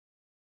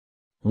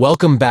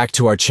Welcome back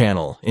to our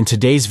channel. In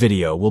today's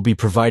video, we'll be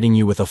providing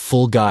you with a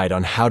full guide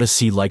on how to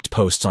see liked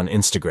posts on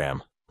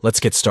Instagram. Let's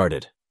get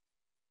started.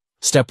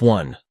 Step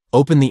 1.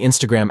 Open the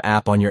Instagram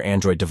app on your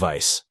Android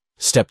device.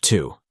 Step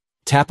 2.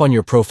 Tap on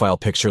your profile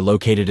picture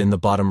located in the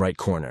bottom right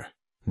corner.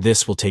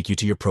 This will take you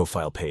to your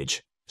profile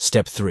page.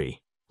 Step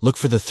 3. Look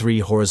for the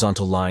 3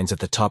 horizontal lines at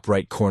the top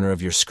right corner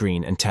of your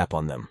screen and tap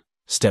on them.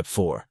 Step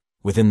 4.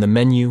 Within the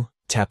menu,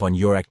 tap on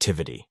Your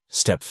Activity.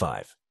 Step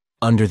 5.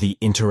 Under the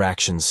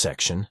Interactions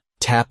section,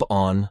 tap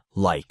on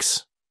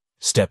Likes.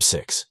 Step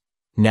 6.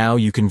 Now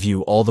you can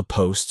view all the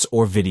posts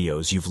or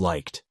videos you've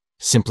liked.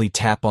 Simply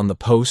tap on the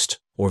post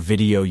or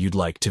video you'd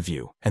like to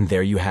view, and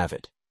there you have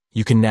it.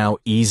 You can now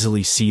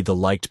easily see the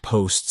liked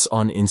posts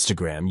on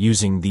Instagram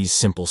using these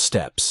simple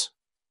steps.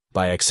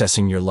 By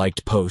accessing your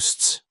liked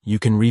posts, you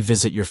can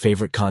revisit your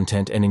favorite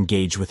content and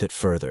engage with it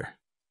further.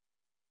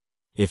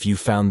 If you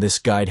found this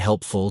guide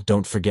helpful,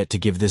 don't forget to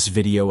give this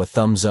video a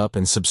thumbs up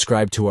and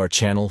subscribe to our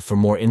channel for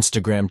more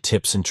Instagram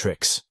tips and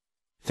tricks.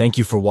 Thank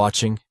you for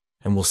watching,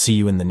 and we'll see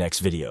you in the next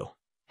video.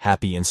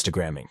 Happy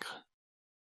Instagramming!